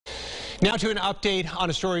Now to an update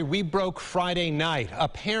on a story we broke Friday night. A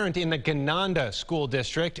parent in the Gananda school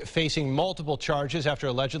district facing multiple charges after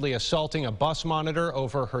allegedly assaulting a bus monitor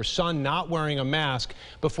over her son not wearing a mask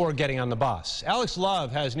before getting on the bus. Alex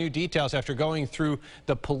Love has new details after going through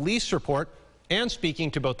the police report and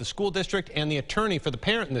speaking to both the school district and the attorney for the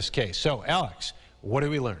parent in this case. So, Alex, what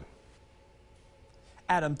did we learn?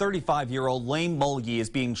 Adam, 35-year-old Laine Mulye is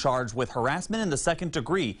being charged with harassment in the second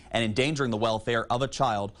degree and endangering the welfare of a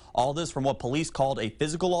child. All this from what police called a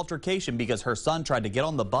physical altercation because her son tried to get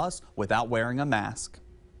on the bus without wearing a mask.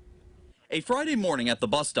 A Friday morning at the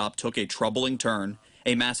bus stop took a troubling turn.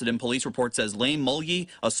 A Macedon police report says Laine Mulye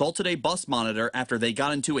assaulted a bus monitor after they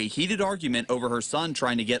got into a heated argument over her son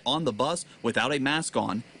trying to get on the bus without a mask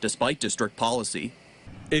on, despite district policy.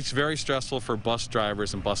 It's very stressful for bus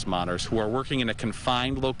drivers and bus monitors who are working in a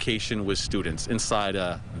confined location with students, inside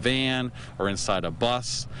a van or inside a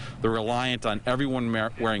bus. They're reliant on everyone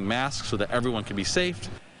wearing masks so that everyone can be safe.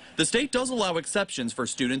 The state does allow exceptions for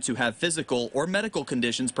students who have physical or medical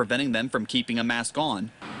conditions preventing them from keeping a mask on.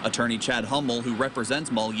 Attorney Chad Hummel, who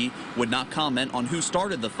represents Mulye, would not comment on who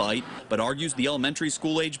started the fight, but argues the elementary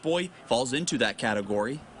school-age boy falls into that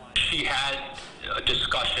category. She had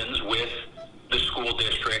discussions with the school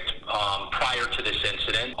district prior to this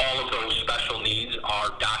incident. All of those special needs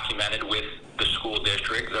are documented with the school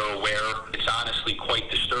district. They're aware. It's honestly quite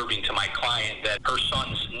disturbing to my client that her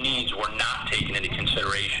son's needs were not taken into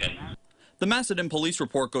consideration. The Macedon police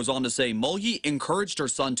report goes on to say Mulye encouraged her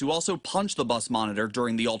son to also punch the bus monitor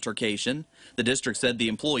during the altercation. The district said the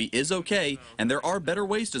employee is okay and there are better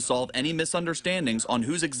ways to solve any misunderstandings on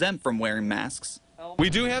who's exempt from wearing masks.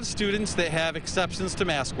 We do have students that have exceptions to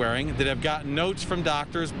mask wearing that have gotten notes from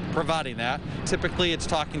doctors providing that. Typically it's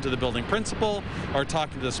talking to the building principal or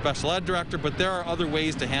talking to the special ed director, but there are other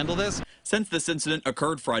ways to handle this. Since this incident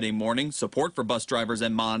occurred Friday morning, support for bus drivers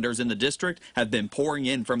and monitors in the district have been pouring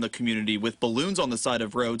in from the community with balloons on the side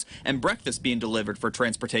of roads and breakfast being delivered for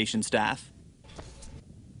transportation staff.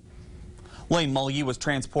 Laine Mulye was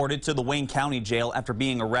transported to the Wayne County Jail after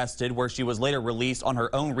being arrested, where she was later released on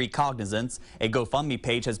her own recognizance. A GoFundMe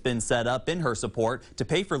page has been set up in her support to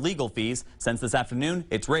pay for legal fees. Since this afternoon,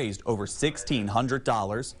 it's raised over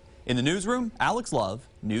 $1,600. In the newsroom, Alex Love,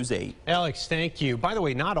 News 8. Alex, thank you. By the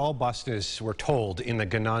way, not all buses, we're told, in the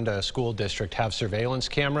Gananda school district have surveillance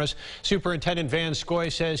cameras. Superintendent Van Scoy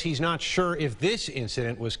says he's not sure if this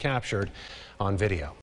incident was captured on video.